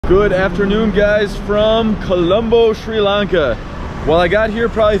Good afternoon, guys, from Colombo, Sri Lanka. Well, I got here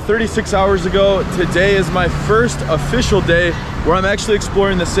probably 36 hours ago. Today is my first official day where I'm actually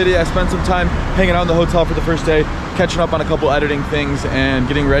exploring the city. I spent some time hanging out in the hotel for the first day, catching up on a couple editing things and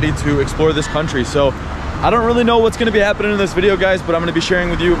getting ready to explore this country. So I don't really know what's gonna be happening in this video, guys, but I'm gonna be sharing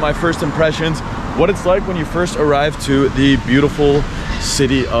with you my first impressions, what it's like when you first arrive to the beautiful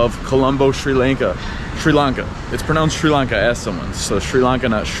city of Colombo, Sri Lanka. Sri Lanka. It's pronounced Sri Lanka, ask someone. So Sri Lanka,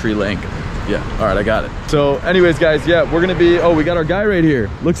 not Sri Lanka. Yeah, all right, I got it. So anyways, guys, yeah, we're gonna be, oh, we got our guy right here.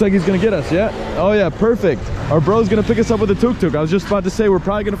 Looks like he's gonna get us, yeah? Oh yeah, perfect. Our bro's gonna pick us up with a tuktuk. I was just about to say, we're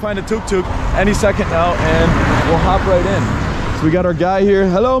probably gonna find a tuktuk any second now and we'll hop right in. So we got our guy here.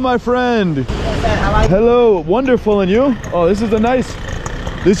 Hello, my friend. Yes, sir, how are you? Hello, wonderful, and you? Oh, this is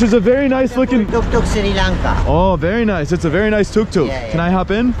a very nice looking Tuktuk Sri Lanka. Oh, very nice. It's a very nice tuktuk. Yeah, yeah. Can I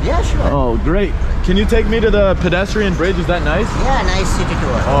hop in? Yeah, sure. Oh, great. Can you take me to the pedestrian bridge? Is that nice? Yeah, nice city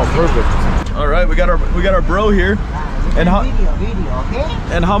tour. Oh, perfect. All right, we got our bro here. And how video,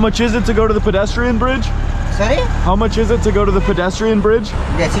 okay? And how much is it to go to the pedestrian bridge? Sorry? How much is it to go to the pedestrian bridge?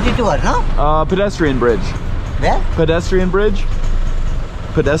 The city tour, no? Pedestrian bridge. Where? Pedestrian bridge.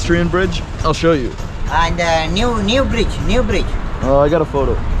 Pedestrian bridge. I'll show you. And new bridge. Oh, I got a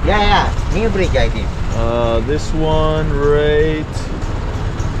photo. Yeah, new bridge, I think. This one right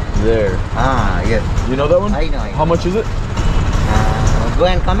there. Ah, yes. You know that one? I know. How much is it? Go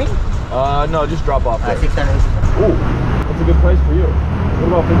and coming? No, just drop off there. 600. Ooh, that's a good price for you.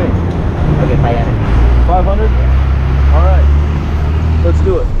 What about for me? Okay, 500. 500? All right, let's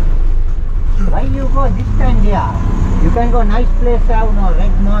do it. Why you go this time here? You can go nice place out, no,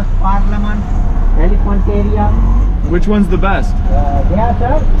 Red Mosque, Parliament, Elephant area. Which one's the best? There,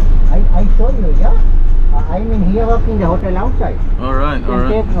 sir. I show you, yeah? I mean, here working the hotel outside. All right, you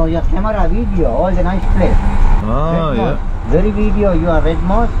can take your camera, video, all the nice place. Oh, yeah. Very video, you are Red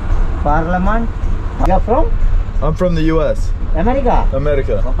Mosque, Parliament. You are from? I'm from the US. America?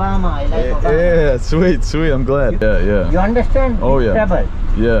 America. Obama, I like Obama. Yeah, sweet, I'm glad. Yeah. You understand? Oh, yeah. Travel.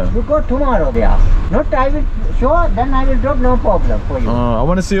 Yeah. You go tomorrow there. Not I will show, then I will drop, no problem for you. I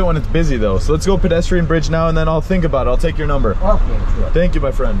want to see it when it's busy though. So let's go pedestrian bridge now and then I'll think about it. I'll take your number. Okay, sure. Thank you,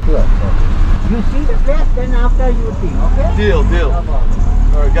 my friend. Sure. You see the place, then after you think, okay? Deal. No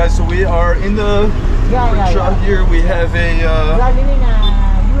problem. All right, guys, so we are in the rickshaw here. We have a... You are living in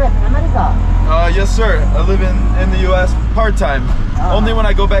US, America? Yes, sir. I live in the US part-time. Only when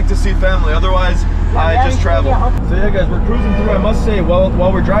I go back to see family. Otherwise, I just travel. So yeah, guys, we're cruising through. I must say, while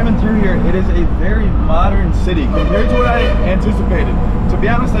we're driving through here, it is a very modern city compared to what I anticipated. To be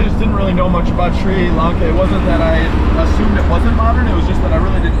honest, I just didn't really know much about Sri Lanka. It wasn't that I assumed it wasn't modern. It was just that I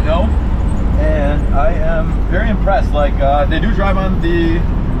really didn't know. And I am very impressed. Like, they do drive on the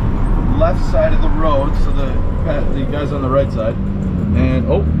left side of the road, so the guys on the right side. And,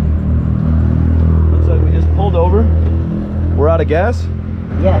 oh, looks like we just pulled over. We're out of gas?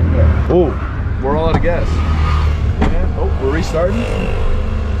 Yes. Oh, we're all out of gas. And, oh, we're restarting.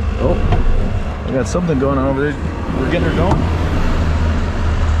 Oh, we got something going on over there. We're getting her going.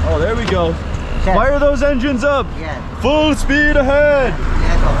 Oh, there we go. Yes. Fire those engines up. Yes. Full speed ahead.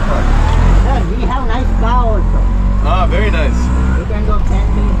 Yes, of course. Sir, we have nice car also. Ah, very nice. You can go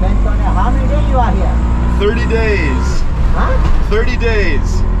camping, how many days you are here? 30 days. Huh? 30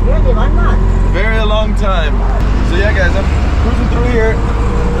 days. Really, 1 month? Very long time. So yeah, guys, I'm cruising through here.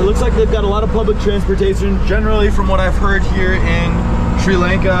 It looks like they've got a lot of public transportation. Generally, from what I've heard here in Sri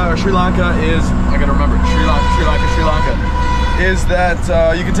Lanka is, I gotta remember, Sri Lanka, is that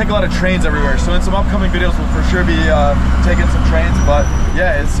you can take a lot of trains everywhere. So in some upcoming videos, we'll for sure be taking some trains. But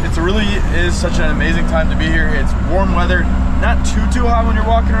yeah, it really is such an amazing time to be here. It's warm weather, not too hot when you're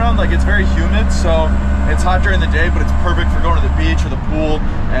walking around. Like, it's very humid, so it's hot during the day, but it's perfect for going to the beach or the pool.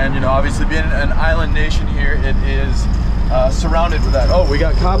 And, you know, obviously being an island nation here, it is surrounded with that. Oh, we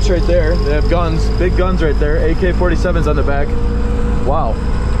got cops right there. They have guns, big guns right there. AK-47s on the back. Wow.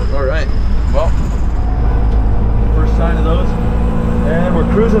 All right. Well, first sign of those. And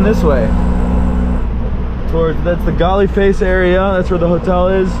we're cruising this way. That's the Golly Face area. That's where the hotel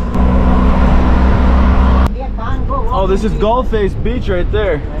is. Oh, this is Gull Face Beach right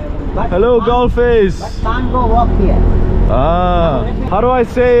there. Hello, Gull Face. But can't go walk here. Ah. How do I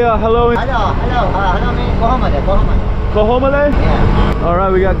say hello? Hello means Kohomale. Kohomale? Yeah. All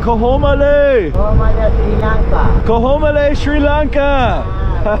right, we got Kohomale. Kohomale, Sri Lanka. Kohomale, Sri Lanka.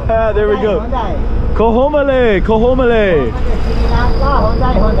 There we go. Kohomale. Sri Lanka,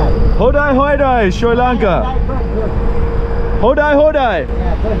 Hodai, Sri Lanka. Hodai.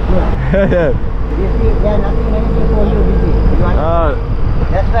 Yeah, good. You see, there's anything for you, you understand?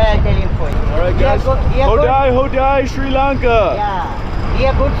 That's why I tell him for you. All right, guys. Hodai, Sri Lanka. Yeah.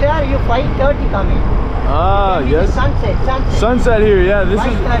 Yeah, good sir, you 5:30 coming. Ah, yes. Sunset. Sunset here, yeah. This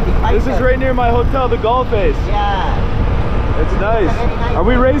 5:30, is right near my hotel, the Golf Face. Yeah. It's nice. Nice. Are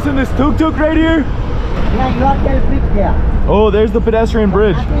we racing this tuk-tuk right here? Yeah, you are the bridge there. Oh, there's the pedestrian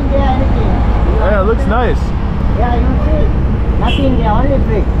bridge. Nothing there, anything. Yeah, it looks nice. Yeah, you see. Nothing there, only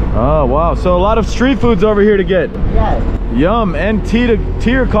bridge. Oh, wow. So a lot of street foods over here to get. Yeah. Yum, and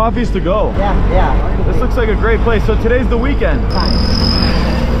tea or coffees to go. Yeah. This looks like a great place. So today's the weekend.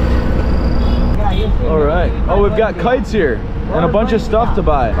 All right. Oh, we've got kites here and a bunch of stuff to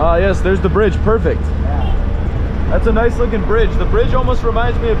buy. Ah, yes, there's the bridge. Perfect. That's a nice looking bridge. The bridge almost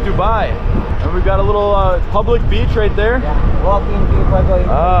reminds me of Dubai. And we've got a little public beach right there. Yeah. Walking people going.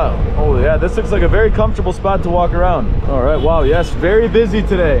 Ah, oh yeah, this looks like a very comfortable spot to walk around. All right, wow, yes, very busy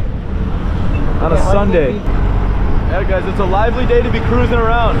today on a Sunday. Yeah, guys, it's a lively day to be cruising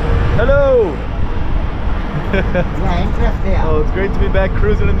around. Hello. Yeah, interest there. Oh, it's great to be back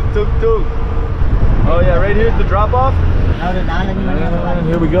cruising in the tuk-tuk. Oh yeah, right here's the drop-off. And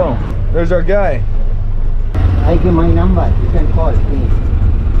here we go. There's our guy. I give my number. You can call, please.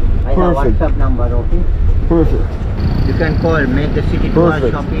 I have WhatsApp number, okay? Perfect. You can call, make the city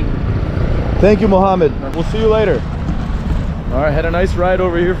tour shopping. Thank you, Mohammed. We'll see you later. All right, had a nice ride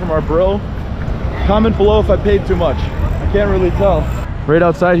over here from our bro. Comment below if I paid too much. I can't really tell. Right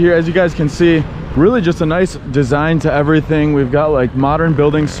outside here, as you guys can see, really just a nice design to everything. We've got like modern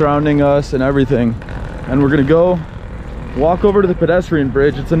buildings surrounding us and everything. And we're gonna go walk over to the pedestrian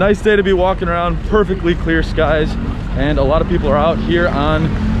bridge. It's a nice day to be walking around, perfectly clear skies, and a lot of people are out here on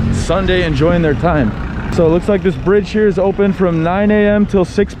Sunday enjoying their time. So it looks like this bridge here is open from 9 a.m. till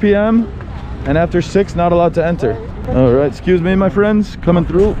 6 p.m. and after 6 not allowed to enter. All right, excuse me my friends, coming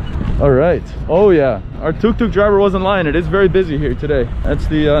through. All right, oh yeah, our tuk-tuk driver wasn't lying. It is very busy here today. That's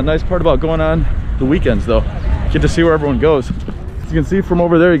the nice part about going on the weekends though. Get to see where everyone goes. As you can see from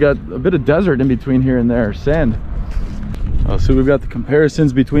over there, you got a bit of desert in between here and there, sand. So we've got the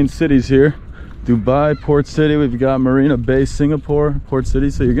comparisons between cities here. Dubai, Port City, we've got Marina Bay, Singapore, Port City.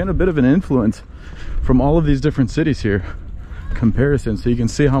 So you're getting a bit of an influence from all of these different cities here. Comparisons, so you can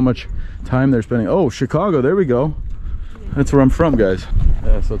see how much time they're spending. Oh, Chicago, there we go. That's where I'm from, guys.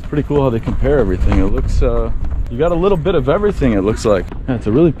 Yeah, so it's pretty cool how they compare everything. It looks, you got a little bit of everything, it looks like. Yeah, it's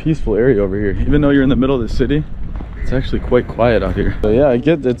a really peaceful area over here. Even though you're in the middle of the city, it's actually quite quiet out here. So yeah, I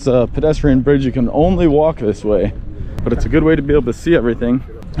get it's a pedestrian bridge. You can only walk this way, but it's a good way to be able to see everything.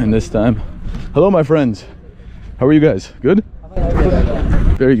 And this time, hello my friends, how are you guys? Good?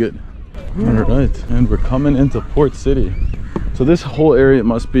 Very good. All right, and we're coming into Port City. So this whole area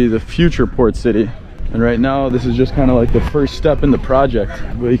must be the future Port City, and right now this is just kind of like the first step in the project.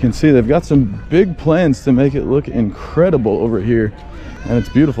 But you can see they've got some big plans to make it look incredible over here, and it's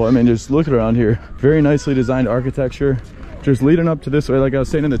beautiful. I mean, just look around here, very nicely designed architecture. Just leading up to this way, like I was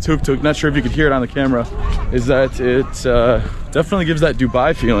saying in the tuk-tuk, not sure if you could hear it on the camera, is that it definitely gives that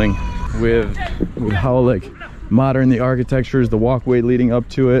Dubai feeling with how like modern the architecture is, the walkway leading up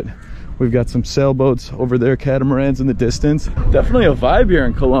to it. We've got some sailboats over there, catamarans in the distance. Definitely a vibe here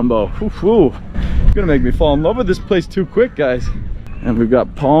in Colombo. Woo-hoo. It's gonna make me fall in love with this place too quick, guys. And we've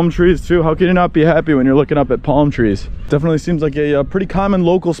got palm trees too. How can you not be happy when you're looking up at palm trees? Definitely seems like a pretty common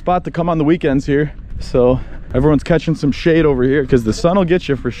local spot to come on the weekends here. So everyone's catching some shade over here because the sun will get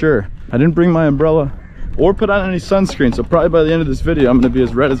you for sure. I didn't bring my umbrella or put on any sunscreen, so probably by the end of this video I'm going to be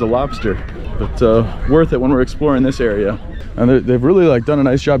as red as a lobster. But worth it when we're exploring this area. And they've really like done a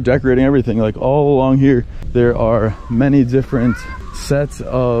nice job decorating everything. Like all along here there are many different sets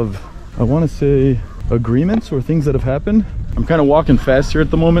of, I want to say, agreements or things that have happened. I'm kind of walking fast here at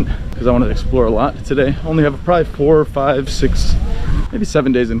the moment because I want to explore a lot today. Only have probably 4, 5, 6, maybe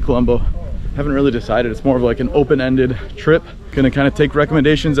 7 days in Colombo. Haven't really decided. It's more of like an open-ended trip. Gonna kind of take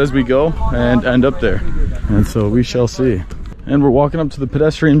recommendations as we go and end up there. And so we shall see. And we're walking up to the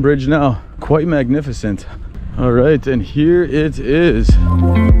pedestrian bridge now. Quite magnificent. All right, and here it is.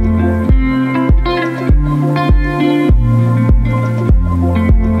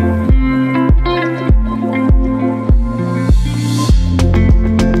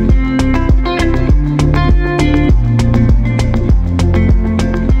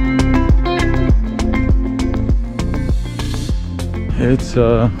 It's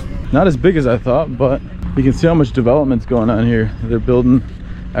not as big as I thought, but you can see how much development's going on here. They're building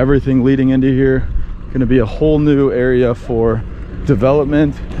everything leading into here. Going to be a whole new area for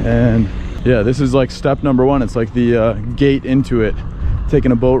development, and yeah, this is like step number one. It's like the gate into it.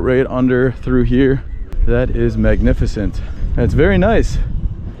 Taking a boat right under through here. That is magnificent. That's very nice.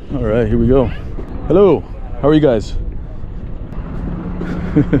 All right, here we go. Hello, how are you guys?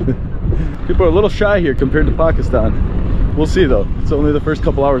 People are a little shy here compared to Pakistan. We'll see though. It's only the first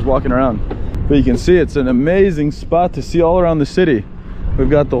couple hours walking around. But you can see it's an amazing spot to see all around the city. We've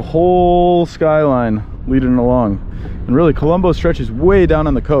got the whole skyline leading along. And really, Colombo stretches way down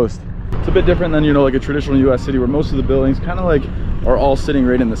on the coast. It's a bit different than, you know, like a traditional US city where most of the buildings kind of like are all sitting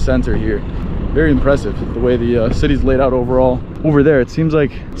right in the center here. Very impressive the way the city's laid out overall. Over there, it seems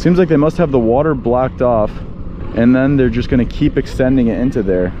like they must have the water blocked off, and then they're just going to keep extending it into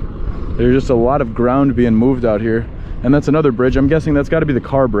there. There's just a lot of ground being moved out here. And that's another bridge. I'm guessing that's got to be the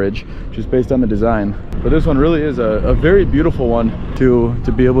car bridge, just based on the design. But this one really is a very beautiful one to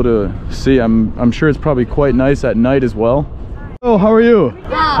be able to see. I'm sure it's probably quite nice at night as well. Oh, how are you?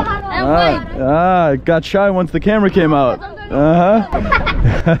 Got shy once the camera came out.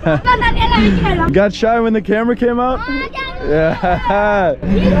 Got shy when the camera came out? Yeah.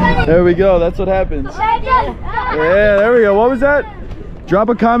 There we go. That's what happens. Yeah, there we go. What was that? Drop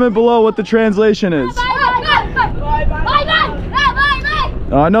a comment below what the translation is.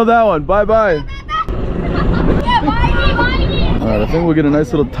 Oh, I know that one. Bye bye. Alright, I think we'll get a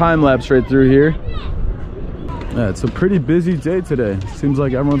nice little time lapse right through here. Yeah, it's a pretty busy day today. Seems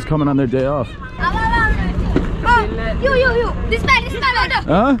like everyone's coming on their day off. This man.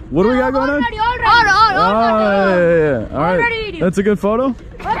 Huh? What do we got going on? Yeah. Alright. That's a good photo?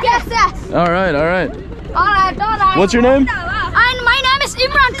 Yes. Alright. Alright. What's your name? And my name is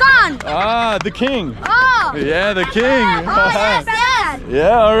Imran Khan. Ah, the king. Oh. Yeah, the king. Yes.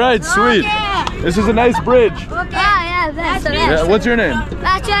 Yeah, alright, sweet. Okay. This is a nice bridge. Okay. That's Yeah, what's your name?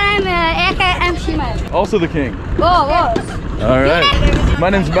 That's your name, AKM Shimal. Also the king. Oh. Alright. My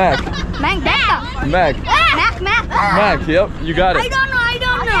name's Mac. Mac. Mac. Mac, yep, you got it. I don't know.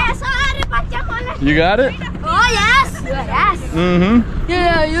 You got it? Oh, yes. Mm-hmm.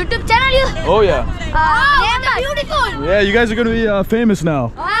 Yeah, YouTube channel you? Oh, yeah. Beautiful. Yeah, you guys are going to be famous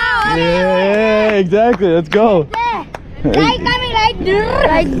now. Wow. Yeah, exactly. Let's go.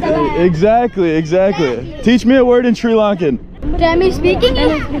 Exactly. Teach me a word in Sri Lankan. Tell me speaking?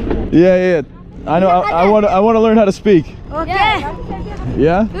 Yeah. I know. I want to learn how to speak. Okay.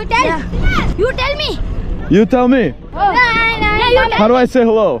 Yeah? You tell me. You tell me. How do I say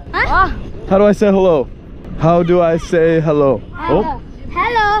hello? Huh? How do I say hello? How do I say hello? Oh.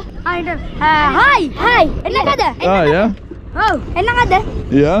 Hello. Hi. Ah, yeah? Oh.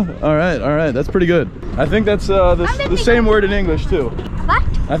 Yeah? Alright. That's pretty good. I think that's the same word in English too. What?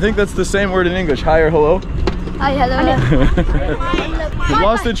 I think that's the same word in English. Hi or hello? Hi, hello. I'm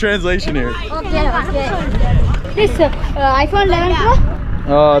lost in translation here. Okay. This iPhone 11 Pro?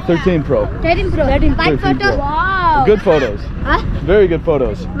 13 Pro. 13 Pro. 13 Pro. photo. Wow. Good photos. Huh? Very good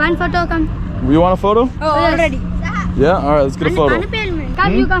photos. One photo come. You want a photo? Oh, already. Yeah? Alright, let's get a photo.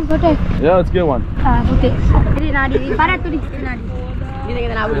 Come, you come photo. Yeah, let's get one. Okay. Yeah,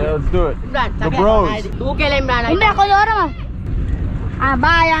 let's do it. The bros.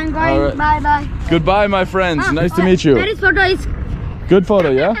 Bye, I'm going. Alright. Bye. Goodbye, my friends. Nice to meet you. Where is photo is? Good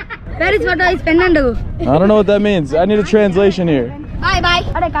photo, yeah? Where is photo is Fernando? I don't know what that means. I need a translation here.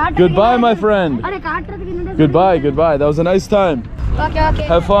 Bye. Goodbye, my friend. Goodbye. That was a nice time. Okay.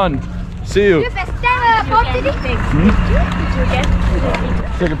 Have fun. See you.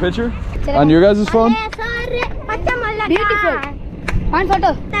 Take a picture? On your guys' phone? Beautiful. One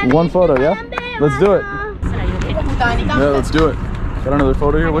photo. One photo, yeah? Let's do it. Yeah, let's do it. Got another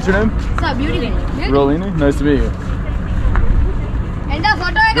photo here. What's your name? So beautiful. Rolini. Nice to meet you. And the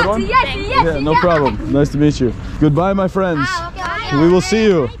photo I Good got. one? See Yeah, no problem. Nice to meet you. Goodbye, my friends. Okay. We will see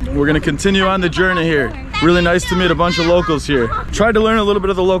you. We're gonna continue on the journey here. Really nice to meet a bunch of locals here. Tried to learn a little bit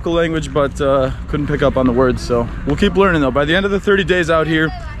of the local language, but couldn't pick up on the words, so we'll keep learning though. By the end of the 30 days out here,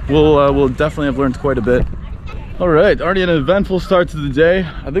 we'll definitely have learned quite a bit. All right, already an eventful start to the day.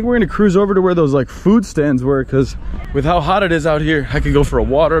 I think we're gonna cruise over to where those like food stands were, because with how hot it is out here, I could go for a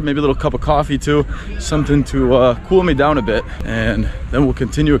water, maybe a little cup of coffee too, something to cool me down a bit, and then we'll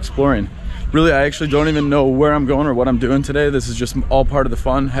continue exploring. Really, I actually don't even know where I'm going or what I'm doing today. This is just all part of the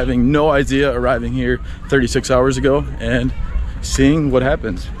fun, having no idea, arriving here 36 hours ago and seeing what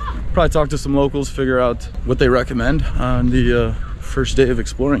happens. Probably talk to some locals, figure out what they recommend on the first day of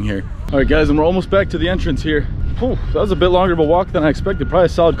exploring here. All right, guys, and we're almost back to the entrance here. Oh, that was a bit longer of a walk than I expected, probably a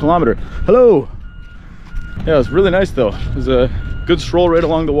solid kilometer. Hello. Yeah, it was really nice though. It was a good stroll right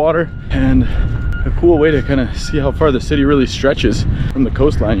along the water and a cool way to kind of see how far the city really stretches from the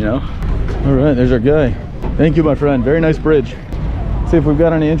coastline, you know? All right, there's our guy. Thank you, my friend. Very nice bridge. Let's see if we've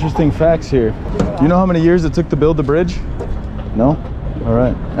got any interesting facts here. Do you know how many years it took to build the bridge? No? All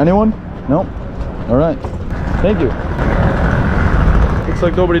right. Anyone? No? All right. Thank you. Looks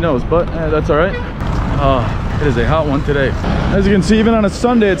like nobody knows, but that's all right. It is a hot one today. As you can see, even on a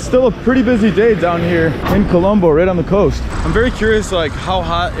Sunday, it's still a pretty busy day down here in Colombo, right on the coast. I'm very curious like how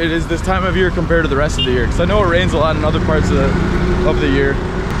hot it is this time of year compared to the rest of the year, because I know it rains a lot in other parts of the year.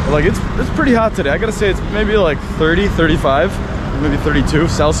 But like it's pretty hot today. I gotta say it's maybe like 30, 35, maybe 32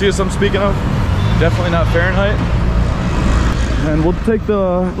 Celsius I'm speaking of. Definitely not Fahrenheit. And we'll take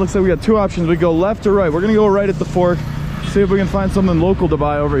looks like we got two options. We go left or right. We're gonna go right at the fork. See if we can find something local to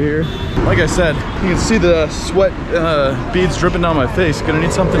buy over here. Like I said, you can see the sweat beads dripping down my face. Gonna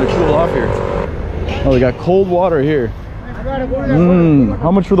need something to cool off here. Oh, they got cold water here.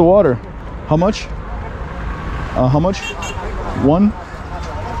 How much for the water? How much? How much? One?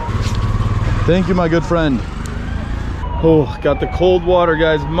 Thank you, my good friend. Oh, got the cold water,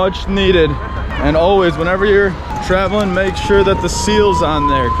 guys, much needed. And always, whenever you're traveling, make sure that the seal's on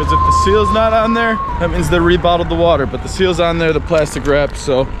there, because if the seal's not on there, that means they rebottled the water. But the seal's on there, the plastic wrap,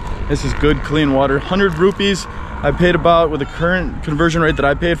 so this is good, clean water. 100 rupees, I paid about, with the current conversion rate that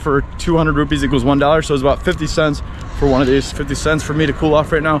I paid, for 200 rupees equals $1, so it's about 50 cents for one of these. 50 cents for me to cool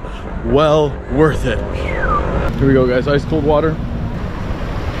off right now. Well worth it. Here we go, guys, ice cold water.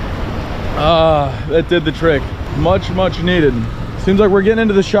 Ah, that did the trick. Much needed. Seems like we're getting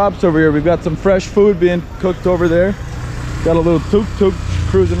into the shops over here. We've got some fresh food being cooked over there. Got a little tuk-tuk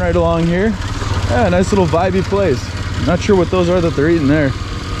cruising right along here. Yeah, nice little vibey place. Not sure what those are that they're eating there,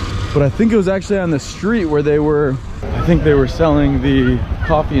 but I think it was actually on the street where I think they were selling the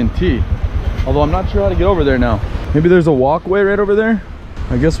coffee and tea. Although I'm not sure how to get over there now. Maybe there's a walkway right over there.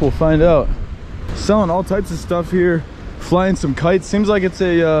 I guess we'll find out. Selling all types of stuff here. Flying some kites. Seems like it's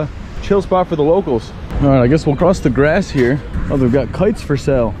a chill spot for the locals. All right, I guess we'll cross the grass here. Oh, they've got kites for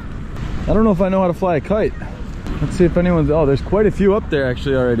sale. I don't know if I know how to fly a kite. Let's see if anyone's, oh, there's quite a few up there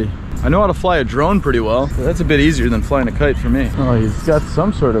actually already. I know how to fly a drone pretty well, but that's a bit easier than flying a kite for me. Oh, he's got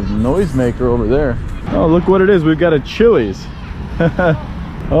some sort of noisemaker over there. Oh, look what it is. We've got a Chili's.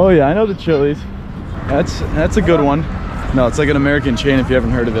 Oh yeah, I know the Chili's. That's a good one. No, it's like an American chain if you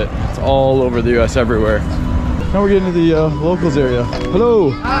haven't heard of it. It's all over the US everywhere. Now we're getting to the locals area.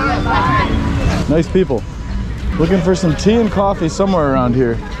 Hello. Nice people. Looking for some tea and coffee somewhere around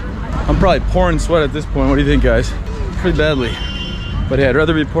here. I'm probably pouring sweat at this point. What do you think, guys? Pretty badly. But hey, I'd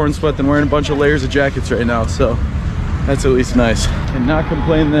rather be pouring sweat than wearing a bunch of layers of jackets right now, so that's at least nice. And not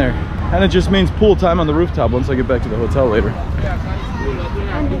complain there. And it just means pool time on the rooftop once I get back to the hotel later.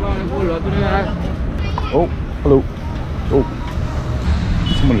 Oh, hello. Oh,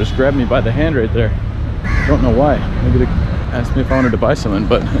 someone just grabbed me by the hand right there. I don't know why. Maybe they asked me if I wanted to buy something,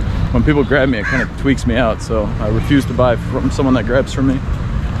 but when people grab me, it kind of tweaks me out, so I refuse to buy from someone that grabs from me.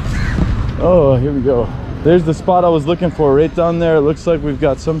 Oh, here we go. There's the spot I was looking for, right down there. It looks like we've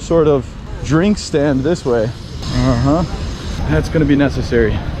got some sort of drink stand this way. That's gonna be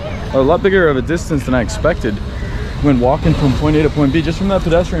necessary. A lot bigger of a distance than I expected when walking from point A to point B, just from that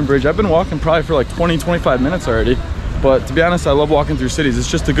pedestrian bridge. I've been walking probably for like 20-25 minutes already, but to be honest, I love walking through cities. It's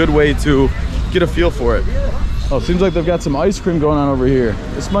just a good way to get a feel for it. Oh, seems like they've got some ice cream going on over here.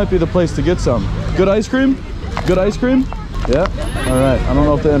 This might be the place to get some. Good ice cream? Good ice cream? Yeah? All right, I don't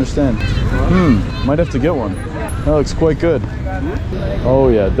know if they understand. Might have to get one. That looks quite good. Oh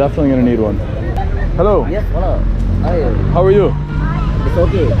yeah, definitely gonna need one. Hello. Yes, hello. How are you? It's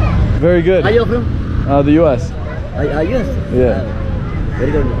okay. Very good. Are you from? The US. US? Yeah.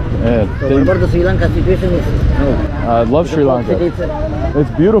 Very good. Yeah. So what about the Sri Lanka situation? I love Sri Lanka.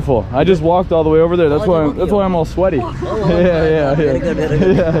 It's beautiful. I just walked all the way over there. That's why I'm all sweaty. Yeah. Very good, very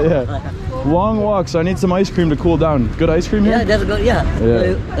good. Yeah. Long walk, so I need some ice cream to cool down. Good ice cream here? Yeah, that's good. Yeah.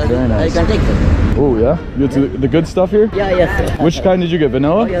 Very nice. I can take it. Oh yeah. You get the good stuff here? Yeah, yes. Which kind did you get?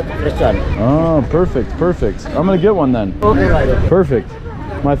 Vanilla? Oh, yeah, fresh one. Oh, perfect. I'm gonna get one then. Okay, right. Okay. Perfect.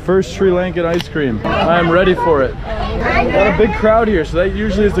 My first Sri Lankan ice cream. I'm ready for it. Got a big crowd here, so that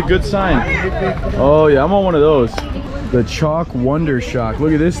usually is a good sign. Oh yeah, I'm on one of those. The Chalk Wonder Shock.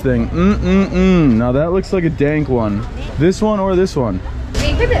 Look at this thing. Now that looks like a dank one. This one or this one?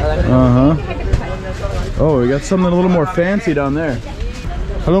 Oh, we got something a little more fancy down there.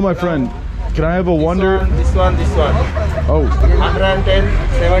 Hello, my friend. Can I have a Wonder? This one. Oh. 110,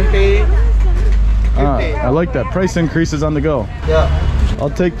 70, 50. I like that. Price increases on the go. Yeah. I'll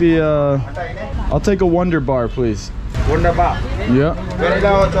take a Wonder Bar, please. Wonder bar. Yeah.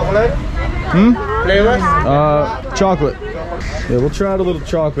 Vanilla or chocolate? Flavors? Chocolate. Yeah, we'll try out a little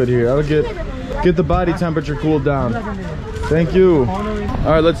chocolate here. That'll get the body temperature cooled down. Thank you.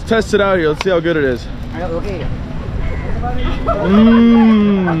 All right, let's test it out here. Let's see how good it is. Okay.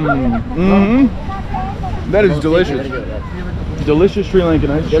 That is delicious. Delicious Sri Lankan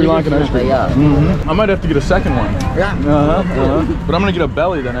ice cream. Yeah. I might have to get a second one. Yeah. But I'm gonna get a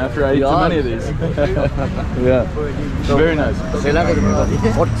belly then after I eat too many of these. Yeah. Very nice. Sri Lanka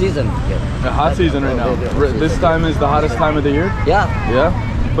is hot season. The hot season right now. This time is the hottest time of the year? Yeah. Yeah?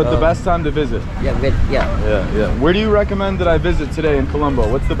 But the best time to visit? Yeah. Where do you recommend that I visit today in Colombo?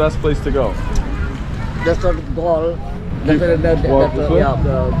 What's the best place to go? Just sort of goal. That's the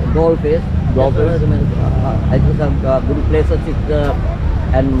goal face. Goal face? I think some good places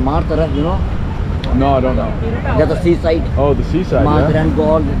and Martha, you know? No, I don't know. That's the seaside. Oh, the seaside, Martha and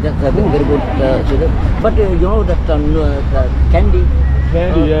gold, that's a very good but you know that candy.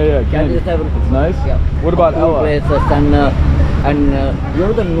 Candy, yeah, candy. It's nice? Yeah. What about cool Ella? Places and you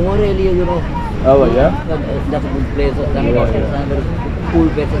know the Noor area, you know? Ella, yeah? That's a good place. And cool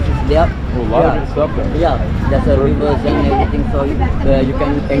places is there. Oh, a lot of good stuff there. Yeah, that's a rivers and everything, so you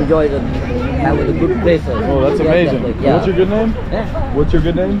can enjoy have the good places. Oh, that's amazing. Yeah. What's your good name? Yeah. What's your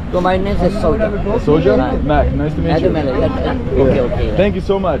good name? So my name is Soja. Soja? Mac, nice to meet you. Okay. Thank you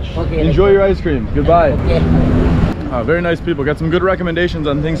so much. Okay, Enjoy your ice cream. Goodbye. Okay. Very nice people. Got some good recommendations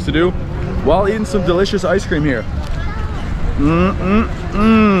on things to do while eating some delicious ice cream here.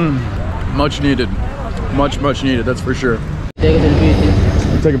 Much needed. Much needed, that's for sure.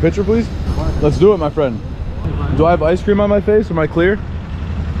 Take a picture, please? Let's do it, my friend. Do I have ice cream on my face? Am I clear?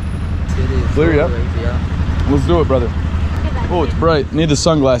 Clear, yeah? Let's do it, brother. Oh, it's bright. Need the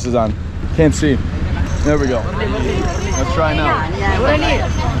sunglasses on. Can't see. There we go. Let's try now. Yeah,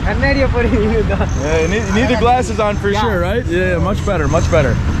 you need the glasses on for sure, right? Yeah, much better, much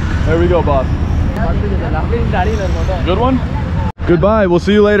better. There we go, boss. Good one? Goodbye, we'll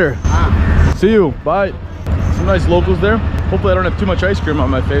see you later. See you, bye. Some nice locals there. Hopefully I don't have too much ice cream on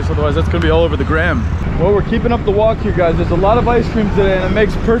my face, otherwise that's gonna be all over the gram. Well, we're keeping up the walk here, guys. There's a lot of ice cream today, and it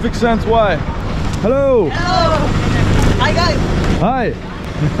makes perfect sense why. Hello! Hello! Hi, guys! Hi!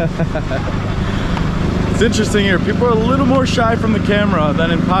 It's interesting here. People are a little more shy from the camera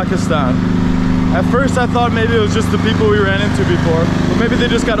than in Pakistan. At first I thought maybe it was just the people we ran into before, but maybe they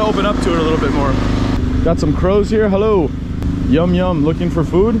just got to open up to it a little bit more. Got some crows here. Hello! Yum yum, looking for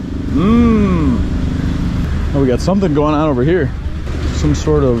food? Oh, we got something going on over here. Some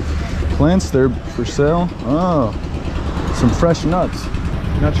sort of plants there for sale. Oh, some fresh nuts.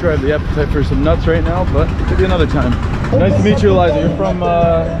 Not sure I have the appetite for some nuts right now, but maybe another time. Nice to meet you, Eliza. You're from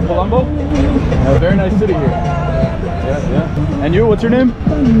Colombo? Very nice city here. Yeah. And you, what's your name?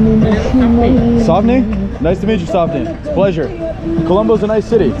 Savni? Nice to meet you, Savni. It's a pleasure. Colombo's a nice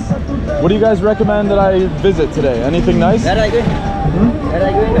city. What do you guys recommend that I visit today? Anything nice? Where are you going? Where are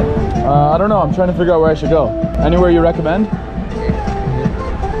you going? I don't know. I'm trying to figure out where I should go. Anywhere you recommend?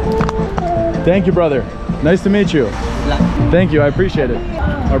 Thank you, brother. Nice to meet you. Thank you. I appreciate it.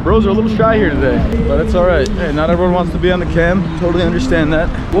 Our bros are a little shy here today, but it's all right. Hey, not everyone wants to be on the cam. Totally understand that.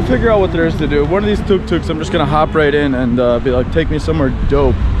 We'll figure out what there is to do. One of these tuk-tuks, I'm just gonna hop right in and be like, take me somewhere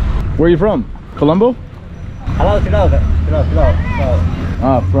dope. Where are you from? Colombo? Hello, Sri Lanka.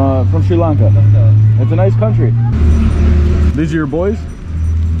 Ah, from Sri Lanka. It's a nice country. These are your boys?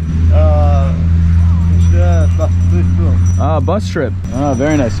 Bus trip. Ah,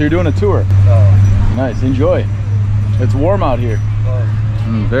 very nice. So you're doing a tour. Nice, enjoy. It's warm out here.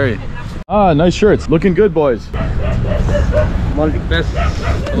 Very. Ah, nice shirts. Looking good, boys.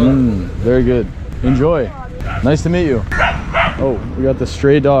 Very good. Enjoy. Nice to meet you. Oh, we got the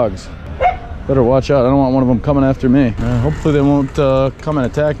stray dogs. Better watch out. I don't want one of them coming after me. Hopefully they won't come and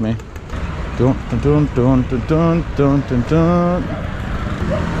attack me.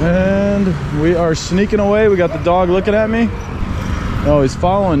 And we are sneaking away. We got the dog looking at me. Oh, he's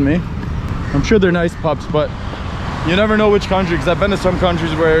following me. I'm sure they're nice pups, but you never know which country, because I've been to some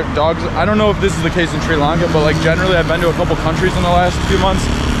countries where dogs, I don't know if this is the case in Sri Lanka, but like generally I've been to a couple countries in the last few months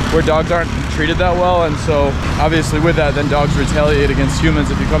where dogs aren't treated that well, and so obviously with that then dogs retaliate against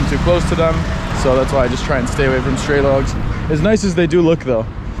humans if you come too close to them. So that's why I just try and stay away from stray dogs. As nice as they do look though,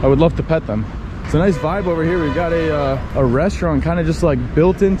 I would love to pet them. It's a nice vibe over here. We've got a restaurant kind of just like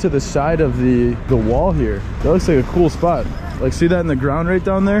built into the side of the wall here. That looks like a cool spot. Like, see that in the ground right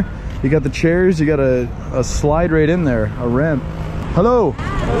down there? You got the chairs, you got a slide right in there, a ramp. Hello.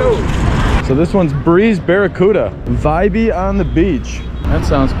 Hello. So this one's Breeze Barracuda, vibey on the beach. That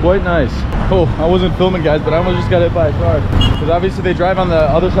sounds quite nice. Oh, I wasn't filming, guys, but I almost just got hit by a car. Because obviously they drive on the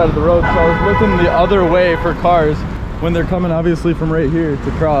other side of the road, so I was looking the other way for cars when they're coming obviously from right here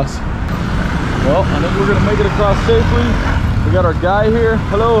to cross. Well, I think we're gonna make it across safely. We got our guy here.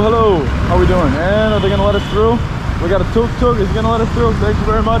 Hello, hello. How we doing? And are they gonna let us through? We got a tuk-tuk. Is he gonna let us through? Thank you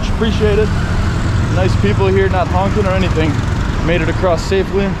very much. Appreciate it. Nice people here, not honking or anything. Made it across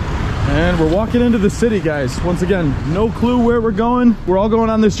safely. And we're walking into the city, guys. Once again, no clue where we're going. We're all going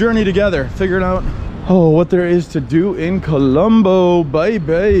on this journey together, figuring out what there is to do in Colombo,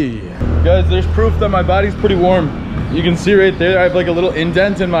 baby. Guys, there's proof that my body's pretty warm. You can see right there, I have like a little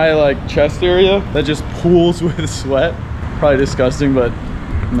indent in my like chest area that just pools with sweat. Probably disgusting, but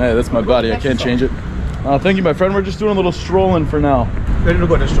hey, that's my body. I can't change it. Thank you, my friend. We're just doing a little strolling for now. Where did you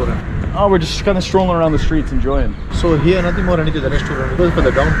go to restaurant? Oh, we're just kind of strolling around the streets, enjoying. So here nothing more than the restaurant. It was for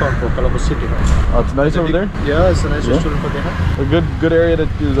the downtown for Colombo city. Right? Oh, it's nice over there? Yeah, it's a nice restaurant for dinner. A good area to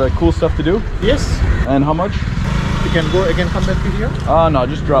do cool stuff to do? Yes. And how much? You can go again, come back to here? No,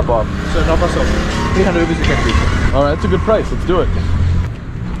 just drop off. So drop us off. 300 rupees you can do. All right, that's a good price. Let's do it.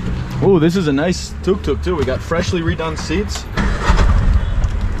 Oh, this is a nice tuk-tuk too. We got freshly redone seats.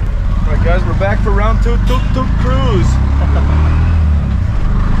 All right, guys, we're back for round 2 tuk-tuk cruise.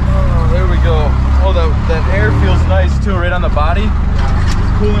 Oh, there we go. Oh, that air feels nice too, right on the body.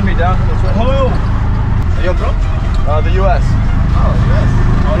 It's cooling me down from the sweat. Oh! Are you from? The U.S. Oh, yes.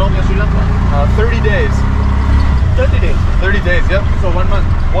 How long is Sri Lanka? 30 days. 30 days. 30 days, yep. So 1 month.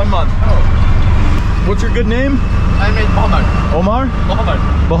 1 month. Oh. What's your good name? I'm Mohammed. Omar? Mohammed.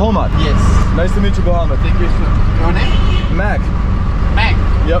 Bahomat. Yes. Nice to meet you, Bahomat. Thank you, sir. Your name? Mac. Mac.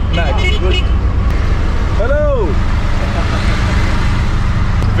 Yep, Mac. Good. Hello.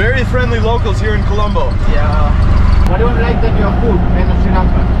 Very friendly locals here in Colombo. Yeah. What do you like that your food in Sri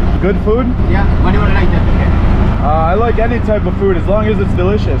Lanka? Good food? Yeah. What do you like that? Okay. I like any type of food as long as it's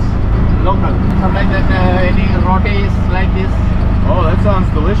delicious. Local. Something that any roti is like this. Oh, that sounds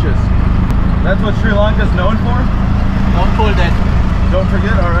delicious. That's what Sri Lanka's known for? Don't fold that. Don't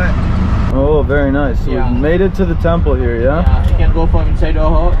forget, all right. Oh, very nice. So Yeah. we made it to the temple here, yeah? Yeah, you can go from inside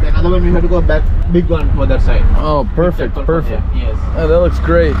or the other one we have to go back, big one for that side. Oh, perfect, Big temple perfect. for there. Yes. Oh, that looks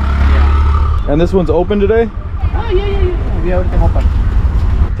great. Yeah. And this one's open today? Oh, yeah. We have everything open.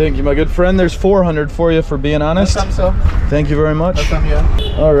 Thank you, my good friend. There's 400 for you for being honest. Welcome, sir. Thank you very much. Welcome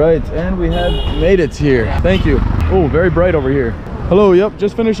here. All right, and we have made it here. Thank you. Oh, very bright over here. Hello, yep,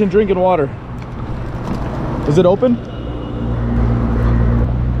 just finishing drinking water. Is it open?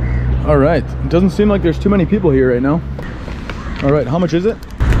 All right, it doesn't seem like there's too many people here right now. All right, how much is it?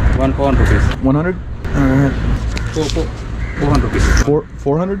 1 rupees. 100? All right. 400 rupees.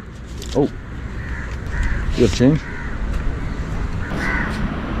 400? Oh, you have change?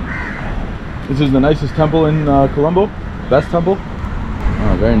 This is the nicest temple in Colombo. Best temple.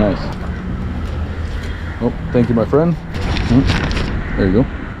 Oh, very nice. Oh, thank you, my friend. There you go.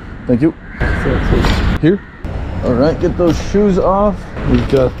 Thank you. Here. All right, get those shoes off. We've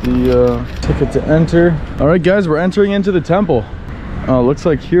got the ticket to enter. All right, guys, we're entering into the temple. Looks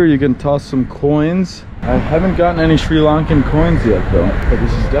like here you can toss some coins. I haven't gotten any Sri Lankan coins yet though, but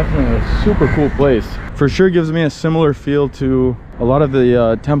this is definitely a super cool place. For sure gives me a similar feel to a lot of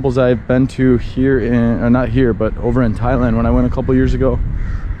the temples I've been to here in, not here, but over in Thailand when I went a couple years ago.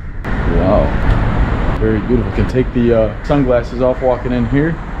 Wow, very beautiful. Can take the sunglasses off walking in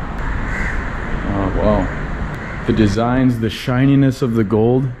here. Oh, wow. The designs, the shininess of the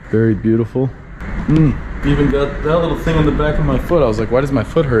gold, very beautiful. Even got that little thing on the back of my foot. I was like, why does my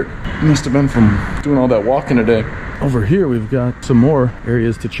foot hurt? It must have been from doing all that walking today. Over here, we've got some more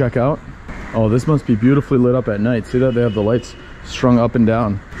areas to check out. Oh, this must be beautifully lit up at night. See that? They have the lights strung up and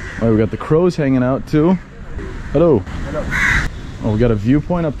down. All right, we got the crows hanging out too. Hello. Hello. Oh, we got a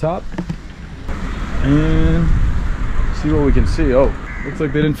viewpoint up top. And see what we can see. Oh, looks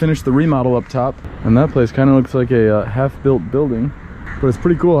like they didn't finish the remodel up top. And that place kind of looks like a half-built building. But it's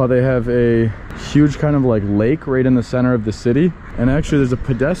pretty cool how they have a huge kind of like lake right in the center of the city. And actually there's a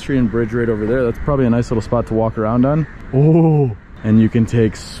pedestrian bridge right over there. That's probably a nice little spot to walk around on. Oh, and you can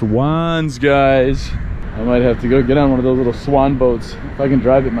take swans, guys. I might have to go get on one of those little swan boats if I can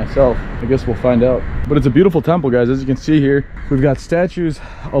drive it myself. I guess we'll find out. But it's a beautiful temple, guys. As you can see here, we've got statues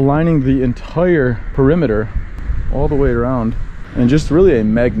aligning the entire perimeter all the way around. And just really a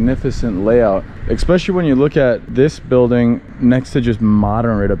magnificent layout, especially when you look at this building next to just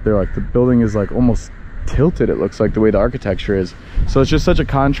modern right up there. Like the building is like almost tilted, it looks like, the way the architecture is. So it's just such a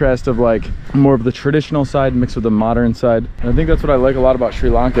contrast of like more of the traditional side mixed with the modern side. And I think that's what I like a lot about Sri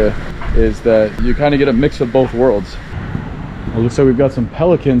Lanka, is that you kind of get a mix of both worlds. It looks like we've got some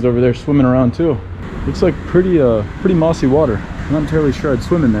pelicans over there swimming around too. Looks like pretty mossy water. I'm not entirely sure I'd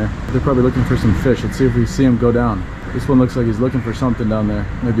swim in there. They're probably looking for some fish. Let's see if we see him go down. This one looks like he's looking for something down there.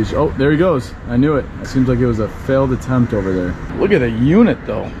 Maybe oh, there he goes. I knew it. It seems like it was a failed attempt over there. Look at the unit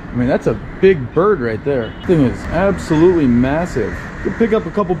though. I mean, that's a big bird right there. This thing is absolutely massive. You could pick up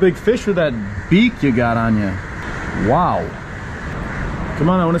a couple big fish with that beak you got on you. Wow. Come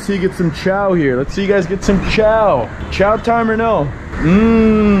on, I want to see you get some chow here. Let's see you guys get some chow. Chow time or no?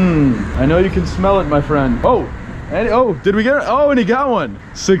 I know you can smell it, my friend. Oh, and oh, did we get it? Oh, and he got one.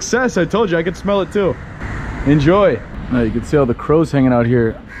 Success. I told you I could smell it too. Enjoy. Now you can see all the crows hanging out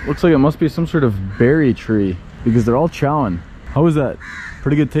here. Looks like it must be some sort of berry tree because they're all chowing. How is that?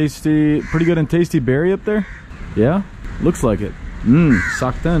 Pretty good and tasty berry up there? Yeah? Looks like it.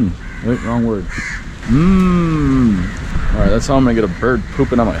 Sakten. Wait, wrong word. Alright, that's how I'm gonna get a bird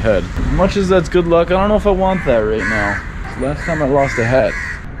pooping on my head. As much as that's good luck, I don't know if I want that right now. Last time I lost a hat.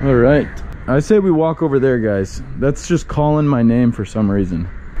 Alright. I say we walk over there, guys. That's just calling my name for some reason.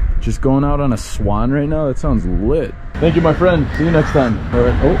 Just going out on a swan right now? That sounds lit. Thank you, my friend. See you next time.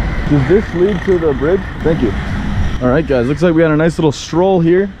 Alright. Oh, does this lead to the bridge? Thank you. Alright, guys. Looks like we had a nice little stroll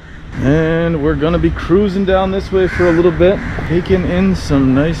here. And we're gonna be cruising down this way for a little bit. Taking in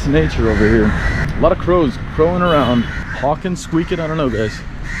some nice nature over here. A lot of crows crowing around. Hawking, squeaking. I don't know, guys.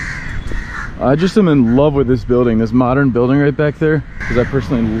 I just am in love with this building, this modern building right back there, because I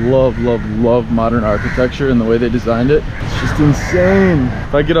personally love modern architecture and the way they designed it. It's just insane.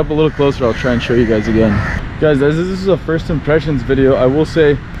 If I get up a little closer, I'll try and show you guys again. Guys, as this is a first impressions video, I will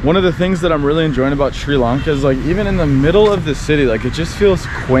say one of the things that I'm really enjoying about Sri Lanka is, like, even in the middle of the city, like, it just feels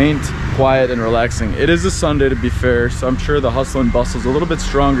quaint, quiet, and relaxing. It is a Sunday, to be fair, so I'm sure the hustle and bustle is a little bit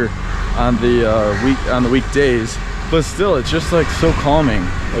stronger on the weekdays. But still, it's just like so calming.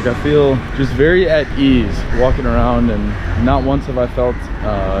 Like, I feel just very at ease walking around, and not once have I felt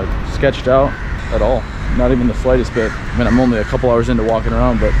sketched out at all. Not even the slightest bit. I mean, I'm only a couple hours into walking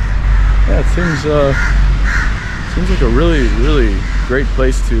around, but yeah, it seems like a really great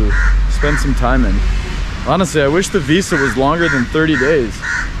place to spend some time in. Honestly, I wish the visa was longer than 30 days.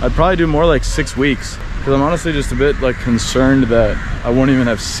 I'd probably do more like 6 weeks, because I'm honestly just a bit like concerned that I won't even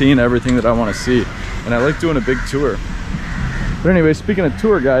have seen everything that I want to see. And I like doing a big tour. But anyway, speaking of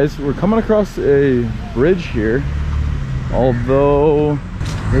tour, guys, we're coming across a bridge here. Although,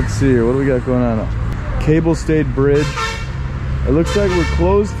 let's see here, what do we got going on? Cable stayed bridge. It looks like we're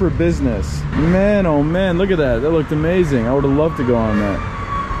closed for business. Man, oh man, look at that. That looked amazing. I would have loved to go on that.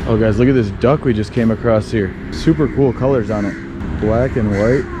 Oh guys, look at this duck we just came across here. Super cool colors on it. Black and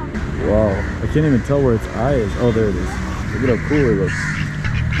white. Wow, I can't even tell where its eye is. Oh, there it is. Look at how cool it looks.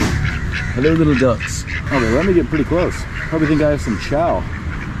 Hello, little ducks. Oh, they let me get pretty close. Probably think I have some chow.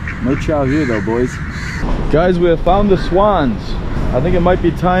 No chow here though, boys. Guys, we have found the swans. I think it might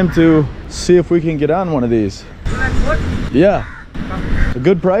be time to see if we can get on one of these. Yeah. A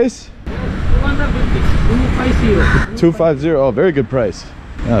good price? 250. Oh, very good price.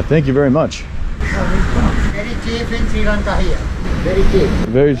 Yeah, thank you very much. Very cheap in Sri Lanka here. Very cheap.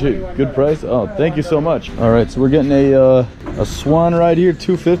 Very cheap. Good price. Oh, thank you so much. All right, so we're getting a swan ride here,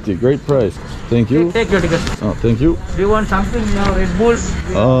 250. Great price. Thank you. Take your ticket. Oh, thank you. Do you want something? Red Bull?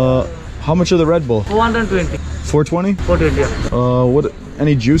 How much are the Red Bull? 420. 420? 420, yeah. What?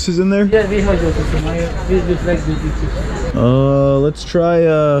 Any juices in there? Yeah, we have juices. Let's try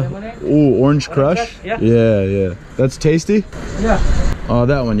ooh, orange crush. Yeah. Yeah. That's tasty? Yeah. Oh,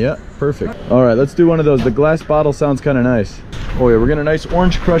 that one, yeah. Perfect. All right, let's do one of those. The glass bottle sounds kind of nice. Oh yeah, we're getting a nice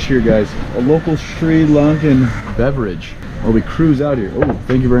orange crush here, guys. A local Sri Lankan beverage. Oh, we cruise out here. Oh,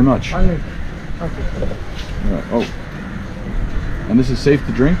 thank you very much. Okay. All right. Oh. And this is safe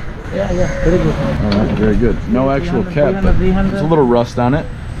to drink? Yeah, very good. All right, very good. No actual cap, but there's a little rust on it.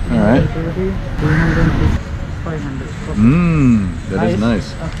 All right. 500. That is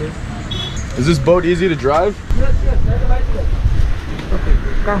nice. Okay. Is this boat easy to drive? Yes, that's right. Okay,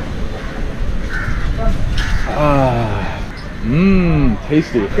 come.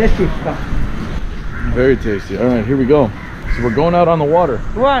 Tasty. Tasty, come. Very tasty. All right, here we go. So we're going out on the water.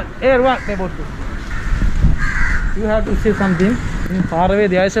 One, about you. You have to say something. Far away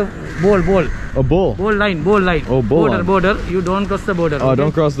there is a bowl. A bull. Bowl line. Oh, bull line. Border. You don't cross the border. Oh, okay?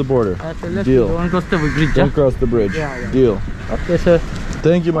 don't cross the border. Deal. Don't cross the bridge. Don't cross the bridge. Yeah. Deal. Okay, sir.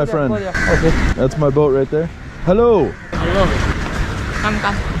 Thank you, my friend. Okay. That's my boat right there. Hello. Hello. Come.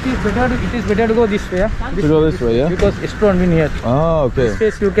 It is better to go this way. Yeah? To go this way, yeah? Because it's strong wind here. Oh, okay. This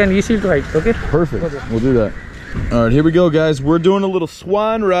space you can easily ride. Okay. Perfect. We'll do that. All right, here we go, guys. We're doing a little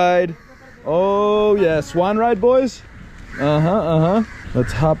swan ride. Oh yeah, swan ride, boys.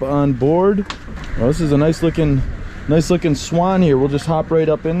 Let's hop on board. Oh, this is a nice looking swan here. We'll just hop right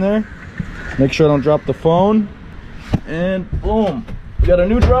up in there. Make sure I don't drop the phone. And boom, we got a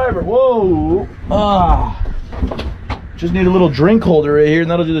new driver. Whoa! Just need a little drink holder right here,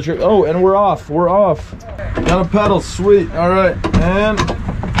 and that'll do the trick. Oh, and we're off. Got a pedal, sweet. All right, and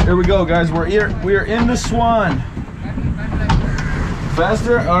here we go, guys. We're in the swan.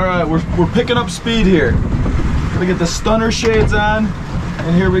 Faster. All right, we're picking up speed here. Gonna get the stunner shades on,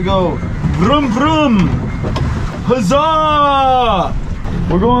 and here we go. Vroom vroom! Huzzah!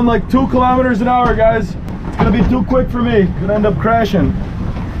 We're going like 2 kilometers an hour, guys. It's gonna be too quick for me. Gonna end up crashing.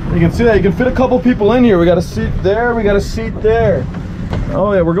 You can see that. You can fit a couple people in here. We got a seat there. We got a seat there.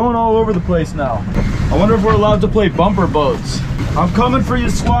 Oh yeah, we're going all over the place now. I wonder if we're allowed to play bumper boats. I'm coming for you,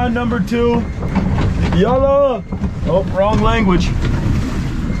 Swan number 2. Yalla! Oh, wrong language.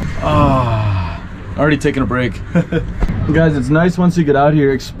 Already taking a break. Guys, it's nice once you get out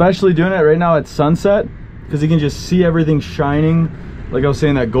here, especially doing it right now at sunset, because you can just see everything shining. Like I was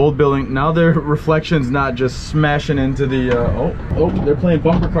saying, that gold building, now their reflection's not just smashing into the, oh, they're playing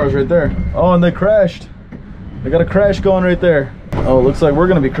bumper cars right there. Oh, and they crashed. They got a crash going right there. Oh, it looks like we're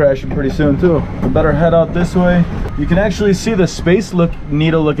gonna be crashing pretty soon too. We better head out this way. You can actually see the Space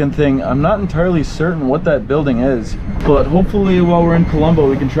Needle looking thing. I'm not entirely certain what that building is, but hopefully while we're in Colombo,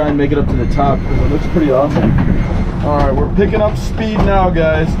 we can try and make it up to the top, because it looks pretty awesome. All right, we're picking up speed now,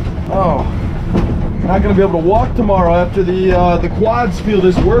 guys. Oh, not gonna be able to walk tomorrow after the quads feel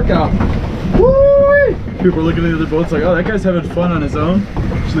this workout. Woo! People are looking at the boats like, oh, that guy's having fun on his own.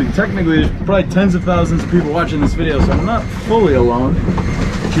 Actually, technically, there's probably tens of thousands of people watching this video, so I'm not fully alone,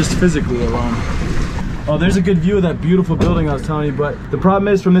 just physically alone. Oh, there's a good view of that beautiful building I was telling you, but the problem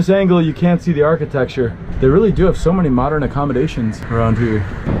is from this angle, you can't see the architecture. They really do have so many modern accommodations around here.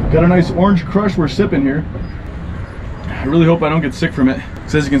 Got a nice orange crush we're sipping here. I really hope I don't get sick from it.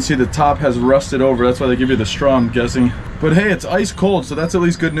 So as you can see, the top has rusted over. That's why they give you the straw, I'm guessing. But hey, it's ice cold, so that's at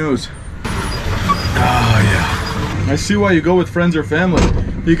least good news. Oh yeah. I see why you go with friends or family.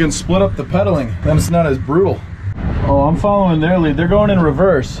 You can split up the pedaling, then it's not as brutal. Oh, I'm following their lead. They're going in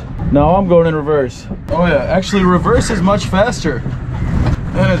reverse. No, I'm going in reverse. Oh yeah, actually reverse is much faster.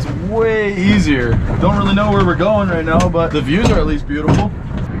 And it's way easier. Don't really know where we're going right now, but the views are at least beautiful.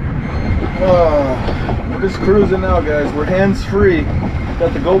 We're just cruising now, guys. We're hands-free.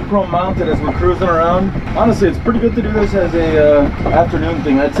 Got the GoPro mounted as we're cruising around. Honestly, it's pretty good to do this as a afternoon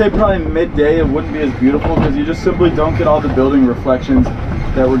thing. I'd say probably midday it wouldn't be as beautiful, because you just simply don't get all the building reflections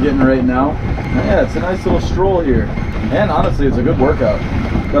that we're getting right now. Yeah, it's a nice little stroll here. And honestly, it's a good workout.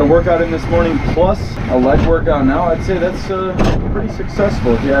 Got a workout in this morning plus a leg workout now. I'd say that's pretty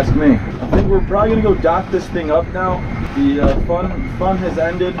successful if you ask me. I think we're probably gonna go dock this thing up now. The fun has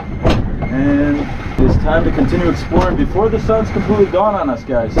ended, and it's time to continue exploring before the sun's completely gone on us,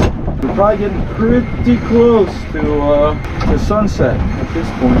 guys. We're probably getting pretty close to sunset at this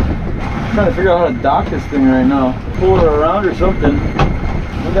point. I'm trying to figure out how to dock this thing right now. Pull it around or something.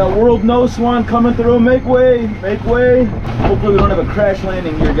 We got World No Swan coming through. Make way, make way. Hopefully we don't have a crash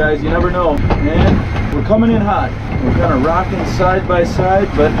landing here, guys. You never know. And we're coming in hot. We're kind of rocking side by side,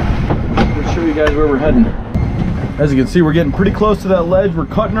 but we'll show you guys where we're heading. As you can see, we're getting pretty close to that ledge. We're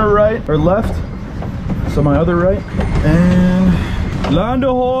cutting her right or left, so my other right. And land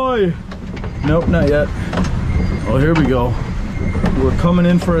ahoy! Nope, not yet. Oh, here we go. We're coming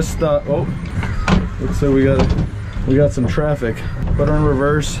in for a stop. Oh, looks like we got some traffic. Put her in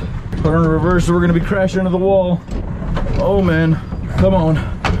reverse. Put her in reverse, or we're gonna be crashing into the wall. Oh man, come on,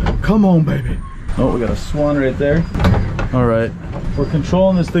 come on, baby. Oh, we got a swan right there. All right, we're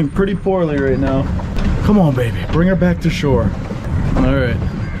controlling this thing pretty poorly right now. Come on, baby, bring her back to shore. All right,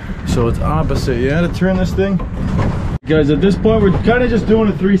 so it's opposite. You had to turn this thing. Guys, at this point, we're kind of just doing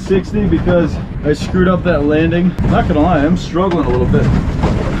a 360 because I screwed up that landing. Not gonna lie, I'm struggling a little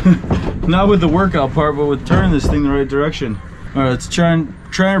bit. Not with the workout part, but with turning this thing the right direction. All right, let's try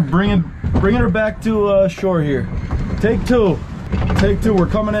and bringing her back to shore here. Take two. Take two. We're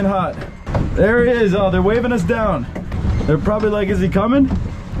coming in hot. There he is. Oh, they're waving us down. They're probably like, is he coming?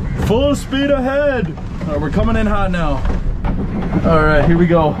 Full speed ahead. All right, we're coming in hot now. All right, here we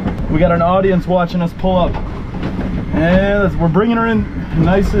go. We got an audience watching us pull up. And we're bringing her in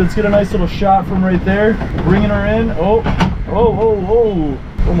nice. Let's get a nice little shot from right there. Bringing her in. Oh, oh, oh, oh.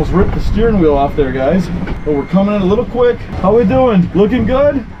 Almost ripped the steering wheel off there, guys. But we're coming in a little quick. How we doing? Looking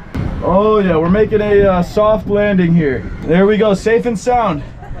good? Oh yeah, we're making a soft landing here. There we go, safe and sound.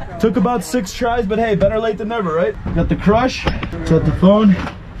 Took about 6 tries, but hey, better late than never, right? Got the crush. Set the phone.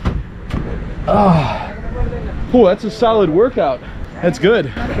 Ah. Oh, that's a solid workout. That's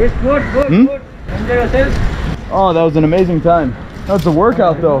good. It's good, good, good. Enjoy yourself. Oh, that was an amazing time. That's a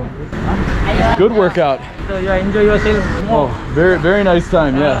workout though. Good workout. So yeah, enjoy yourself. Oh, very, very nice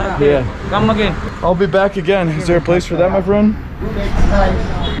time. Yeah, yeah. Come again. I'll be back again. Is there a place for that, my friend?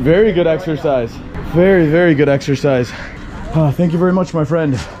 Very good exercise. Very, very good exercise. Thank you very much, my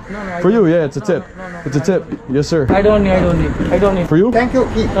friend. For you, yeah, it's a tip. It's a tip. Yes, sir. I don't need. For you? Thank you.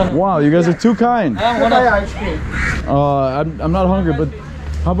 Wow, you guys are too kind. I want Ice cream. I'm not hungry, but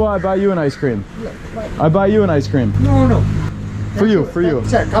how about I buy you an ice cream? I buy you an ice cream. No. For you, for you.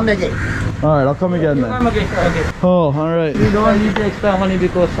 Sir, come again. All right, I'll come again then. Okay, okay. Oh, all right. You don't need the extra money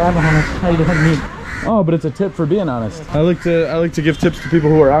because I'm honest. I don't need. Oh, but it's a tip for being honest. I like to give tips to people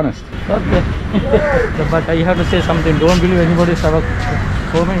who are honest. Okay. But I have to say something. Don't believe anybody. So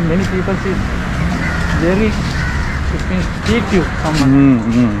many people see very. It means cheat you.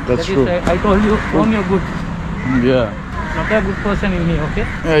 Someone. That's That true. is, I told you, only a good. Yeah. Not a good person in me. Okay.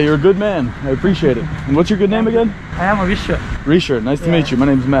 Yeah, you're a good man. I appreciate it. And what's your good name again? I am a wisher. Risher. Nice to meet you. My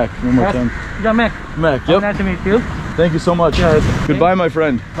name's Mac. One more time. Yeah, Mac. Mac. Yep. Nice to meet you. Thank you so much. Yeah, Goodbye, my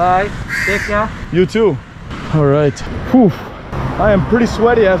friend. Bye. Take care. You too. All right. Whew. I am pretty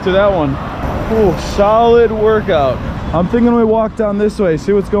sweaty after that one. Whew. Solid workout. I'm thinking we walk down this way,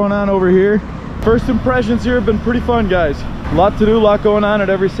 see what's going on over here. First impressions here have been pretty fun, guys. A lot to do, a lot going on at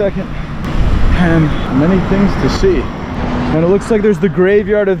every second. And many things to see. And it looks like there's the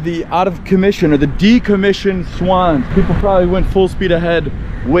graveyard of the out of commission or the decommissioned swans. People probably went full speed ahead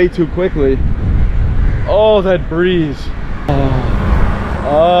way too quickly. Oh, that breeze.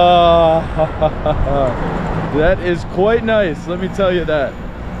 That is quite nice, let me tell you that.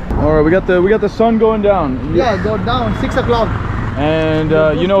 All right, we got the sun going down. Yeah, go down 6 o'clock. And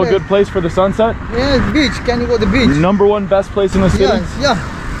you know a good place for the sunset? Yes, beach. Can you go to the beach? #1 best place in the city? Yes, yeah.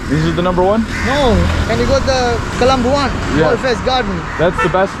 This is the #1? No, can you go to the Colombo one? Yeah. Golfest Garden. That's the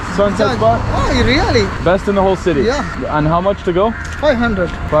best sunset spot? Oh, really? Best in the whole city? Yeah. And how much to go? 500.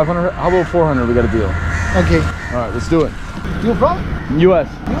 500? How about 400? We got a deal. Okay. All right, let's do it. You from? US.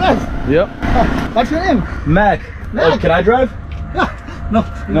 US? Yep. What's your name? Mac. Oh, can I drive? No, No?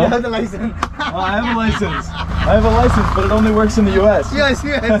 you have the license. Well, I have a license. I have a license, but it only works in the US. Yes,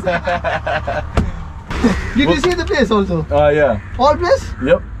 yes. Did you see the place also? Yeah. All place?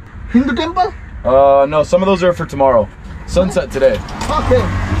 Yep. Hindu temple? No, some of those are for tomorrow. Sunset today. Okay.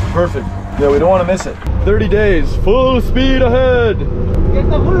 Perfect. Yeah, we don't want to miss it. 30 days, full speed ahead. Get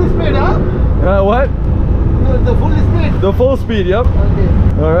the full speed, huh? What? The full speed. The full speed, yep.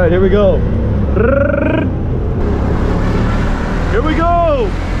 Okay. All right, here we go. Here we go.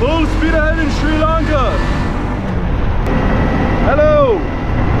 Full speed ahead in Sri Lanka. Hello.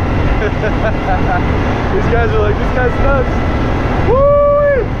 These guys are like, this guy's nuts.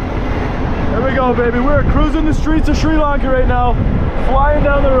 Woo! There we go, baby. We're cruising the streets of Sri Lanka right now, flying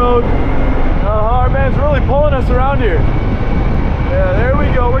down the road. Our man's really pulling us around here. Yeah, there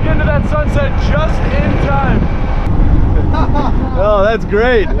we go. We're getting to that sunset just in time. Oh, that's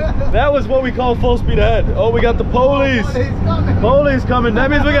great. That was what we call full speed ahead. Oh, we got the police. Police coming. That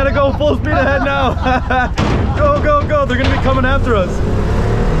means we got to go full speed ahead now. Go, go, go. They're going to be coming after us.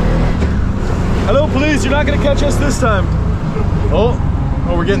 Hello, police. You're not going to catch us this time. Oh,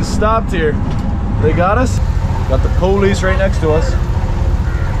 we're getting stopped here. They got us. Got the police right next to us.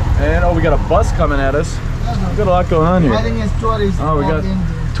 And, oh, we got a bus coming at us. We got a lot going on here. I think it's tourist. Oh, we got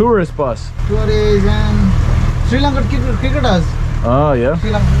tourist bus. Tourists and Sri Lankan cricketers. Oh, yeah.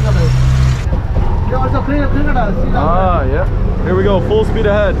 Sri Lankan cricketers. They also cricketers. Sri Lanka. Ah, yeah. Here we go, full speed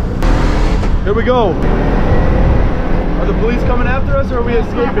ahead. Here we go. Are the police coming after us or are we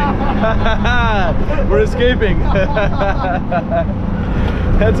escaping? We're escaping.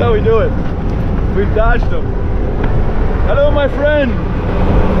 That's how we do it. We've dodged them. Hello, my friend.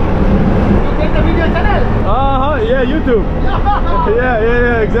 Take the video channel. Yeah, YouTube.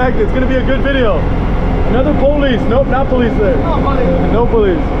 Yeah, exactly. It's gonna be a good video. Another police. Nope, not police there. No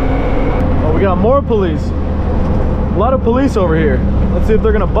police. Oh, we got more police. A lot of police over here. Let's see if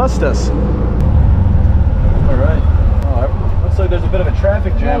they're gonna bust us. All right. Oh, looks like there's a bit of a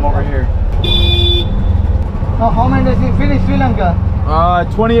traffic jam over here. Now, how many days you finish Sri Lanka?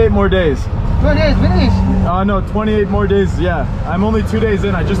 28 more days. 2 days finished. No, 28 more days. Yeah, I'm only 2 days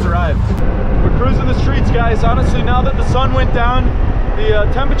in. I just arrived. We're cruising the streets, guys. Honestly, now that the sun went down, the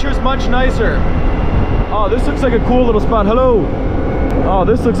temperature's much nicer. Oh, this looks like a cool little spot. Hello. Oh,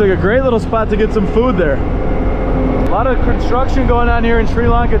 this looks like a great little spot to get some food there. A lot of construction going on here in Sri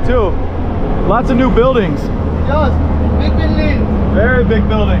Lanka too. Lots of new buildings. Yes, big building. Very big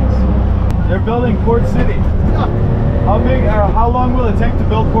buildings. They're building Port City. Yeah. How big or how long will it take to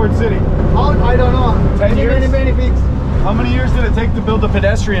build Port City? I don't know. 10 years? Many big. How many years did it take to build the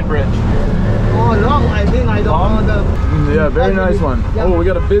pedestrian bridge? Oh, long. I think I don't know the. Yeah, very nice one. Yeah. Oh, we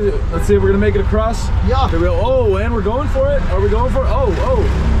got a busy. Let's see if we're gonna make it across. Yeah. Here we go. Oh, and we're going for it. Are we going for it? Oh,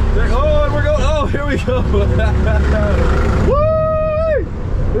 there, oh, and we're going. Oh, here we go. Woo!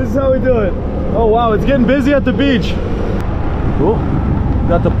 This is how we do it. Oh wow, it's getting busy at the beach. Cool.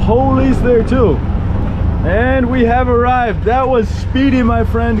 Got the police there too. And we have arrived. That was speedy, my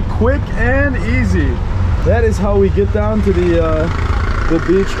friend. Quick and easy. That is how we get down to the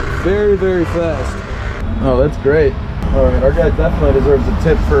beach very, very fast. Oh, that's great. All right, our guy definitely deserves a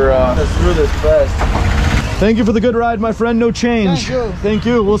tip for us through this fast. Thank you for the good ride, my friend. No change. Thank you. Thank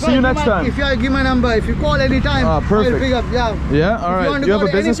you. We'll see you next time. If you give my number, if you call anytime, perfect. I'll pick up. Yeah. Yeah. All right. Do you have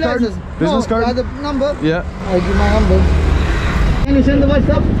a business card? Business card? The number. Yeah. I'll give my number. Can you send the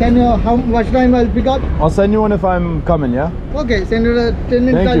WhatsApp? Can you how much time I'll pick up? I'll send you one if I'm coming. Yeah. Okay. Send you the 10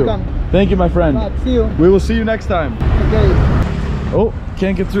 minutes. Thank you. I'll come. Thank you, my friend. See you. We will see you next time. Okay. Oh,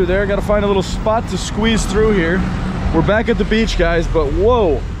 can't get through there. Got to find a little spot to squeeze through here. We're back at the beach, guys, but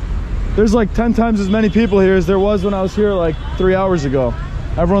whoa, there's like 10 times as many people here as there was when I was here like 3 hours ago.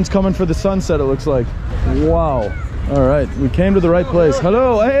 Everyone's coming for the sunset, it looks like. Wow. All right, we came to the right place.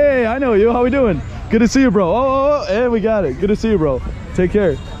 Hello, hey, I know you. How we doing? Good to see you, bro. Oh, hey, we got it. Good to see you, bro. Take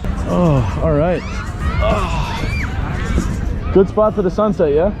care. Oh, all right. Oh. Good spot for the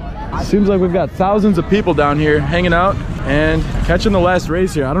sunset, yeah? Seems like we've got thousands of people down here hanging out and catching the last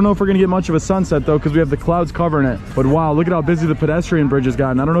race here. I don't know if we're gonna get much of a sunset though, because we have the clouds covering it. But wow, look at how busy the pedestrian bridge has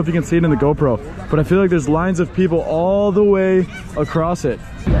gotten. I don't know if you can see it in the GoPro, but I feel like there's lines of people all the way across it.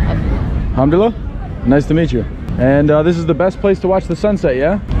 Alhamdulillah, nice to meet you. And this is the best place to watch the sunset,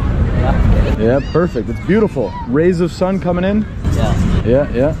 yeah? Yeah, perfect. It's beautiful. Rays of sun coming in.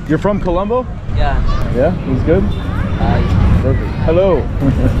 Yeah. You're from Colombo? Yeah. Yeah, it's good. Perfect. Hello.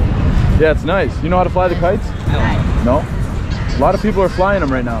 Yeah, it's nice. You know how to fly the kites? No? A lot of people are flying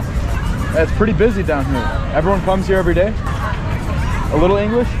them right now. It's pretty busy down here. Everyone comes here every day? A little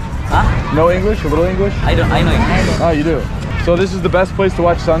English? Huh? No English? A little English? I know English. Oh, you do? So this is the best place to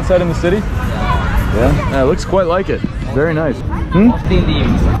watch sunset in the city? Yeah, it looks quite like it. Very nice. Mostly in the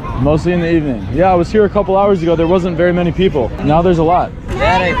evening. Mostly in the evening. Yeah, I was here a couple hours ago. There wasn't very many people. Now there's a lot. Where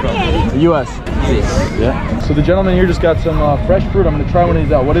are you from? The US. Yeah. So the gentleman here just got some fresh fruit. I'm gonna try one of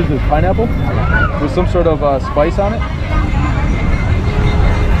these out. What is this? Pineapple? With some sort of spice on it?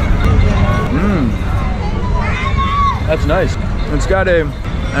 That's nice. It's got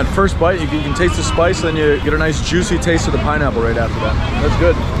at first bite, you can taste the spice, then you get a nice juicy taste of the pineapple right after that. That's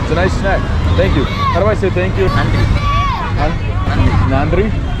good. It's a nice snack. Thank you. How do I say thank you? Nandri?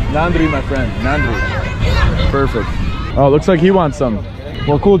 Nandri, my friend. Nandri. Perfect. Oh, looks like he wants some.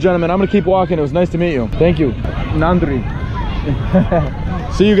 Well, cool, gentlemen. I'm gonna keep walking. It was nice to meet you. Thank you. Nandri.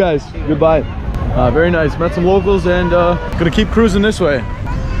 See you guys. Goodbye. Very nice. Met some locals and gonna keep cruising this way.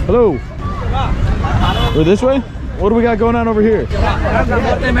 Hello. We're this way? What do we got going on over here?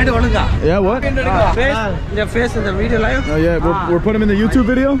 Yeah, what? The face in the video live. Oh yeah, we're putting him in the YouTube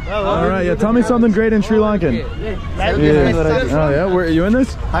video? All right, yeah. Tell me something great in Sri Lankan. Yeah. Oh yeah, where are you in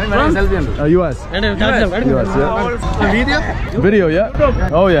this? US. US, yeah. Video, yeah.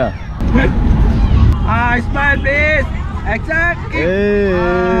 Oh yeah. Smile please. Exactly.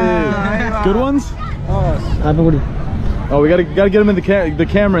 Hey. Good ones? Oh, we gotta get him in the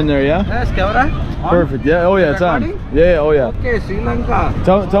camera in there, yeah? Yes, camera. Perfect. Yeah. Oh yeah, it's on. Yeah. Oh yeah. Okay, Sri Lanka.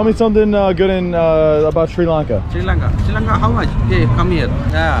 Tell me something good in about Sri Lanka. Sri Lanka. How much? Okay, come here.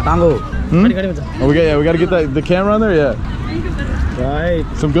 Yeah. Tango. Oh, we gotta get the camera on there. Yeah. Right.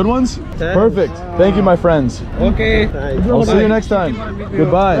 Some good ones. Perfect. Thank you, my friends. Okay. I'll see you next time.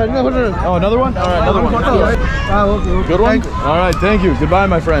 Goodbye. Oh, another one. All right, another one. Good one. All right. Thank you. Goodbye,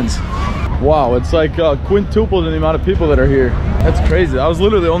 my friends. Wow, it's like quintupled in the amount of people that are here. That's crazy. I was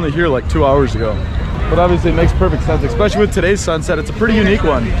literally only here like 2 hours ago. But obviously it makes perfect sense, especially with today's sunset. It's a pretty unique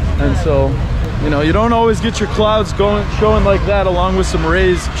one. And so, you know, you don't always get your clouds showing like that along with some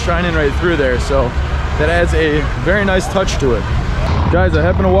rays shining right through there. So that adds a very nice touch to it. Guys, I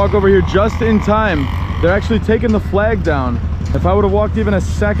happen to walk over here just in time. They're actually taking the flag down. If I would have walked even a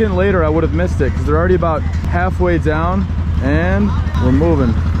second later, I would have missed it because they're already about halfway down and we're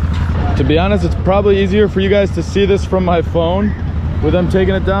moving. To be honest, it's probably easier for you guys to see this from my phone with them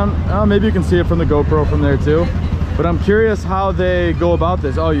taking it down. Oh, maybe you can see it from the GoPro from there too. But I'm curious how they go about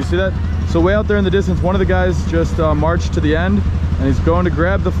this. Oh, you see that? So way out there in the distance, one of the guys just marched to the end and he's going to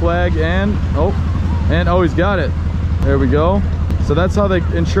grab the flag and he's got it. There we go. So that's how they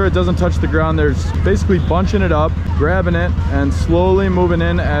ensure it doesn't touch the ground. They're basically bunching it up, grabbing it, and slowly moving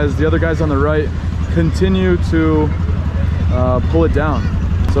in as the other guys on the right continue to pull it down.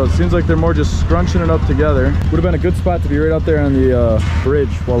 So it seems like they're more just scrunching it up together. Would have been a good spot to be right out there on the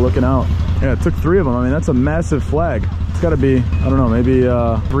bridge while looking out. Yeah, it took 3 of them. I mean, that's a massive flag. It's gotta be, I don't know, maybe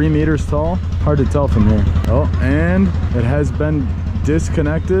 3 meters tall. Hard to tell from here. Oh, and it has been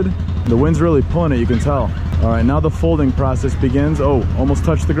disconnected. The wind's really pulling it, you can tell. All right, now the folding process begins. Oh, almost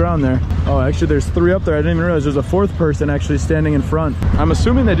touched the ground there. Oh, actually there's 3 up there. I didn't even realize there's a 4th person actually standing in front. I'm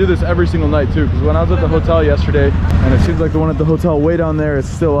assuming they do this every single night too, because when I was at the hotel yesterday, and it seems like the one at the hotel way down there is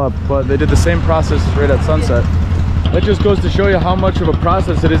still up, but they did the same process right at sunset. That just goes to show you how much of a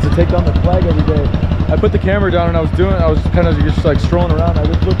process it is to take down the flag every day. I put the camera down and I was kind of just like strolling around. I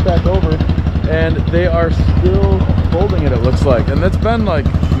just looked back over and they are still folding it looks like. And that's been like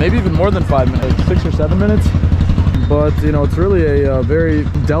maybe even more than 5 minutes, like 6 or 7 minutes. But you know, it's really a very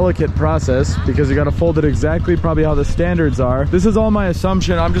delicate process because you got to fold it exactly probably how the standards are. This is all my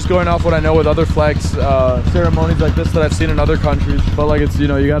assumption. I'm just going off what I know with other flags ceremonies like this that I've seen in other countries. But like it's, you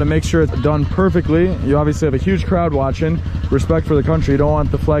know, you got to make sure it's done perfectly. You obviously have a huge crowd watching. Respect for the country. You don't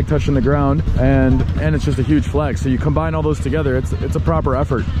want the flag touching the ground, and it's just a huge flag. So you combine all those together. It's a proper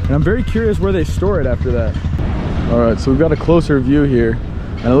effort. And I'm very curious where they store it after that. All right, so we've got a closer view here,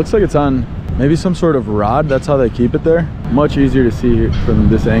 and it looks like it's on maybe some sort of rod. That's how they keep it there. Much easier to see from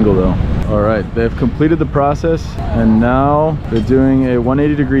this angle though. All right, they've completed the process and now they're doing a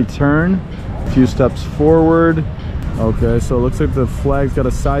 180-degree turn, a few steps forward. Okay, so it looks like the flag's got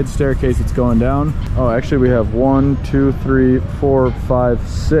a side staircase that's going down. Oh, actually we have 1, 2, 3, 4, 5,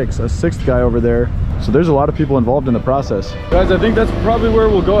 6, a 6th guy over there. So there's a lot of people involved in the process. Guys, I think that's probably where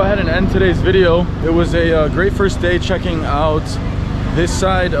we'll go ahead and end today's video. It was a great first day checking out this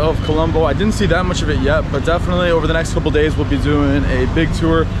side of Colombo. I didn't see that much of it yet, but definitely over the next couple days we'll be doing a big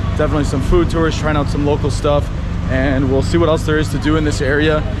tour, definitely some food tours, trying out some local stuff, and we'll see what else there is to do in this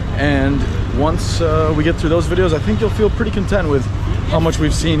area. And once we get through those videos, I think you'll feel pretty content with how much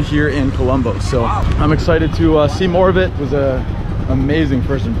we've seen here in Colombo. So I'm excited to see more of it. It was an amazing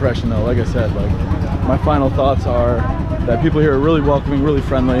first impression though. Like I said, like my final thoughts are that people here are really welcoming, really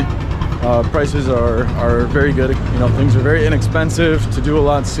friendly. Prices are very good. You know, things are very inexpensive to do a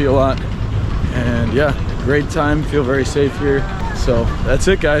lot, see a lot, and yeah, great time. Feel very safe here. So that's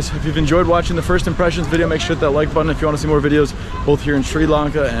it, guys. If you've enjoyed watching the first impressions video, make sure to hit that like button. If you want to see more videos both here in Sri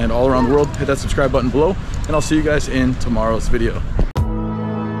Lanka and all around the world, hit that subscribe button below, and I'll see you guys in tomorrow's video.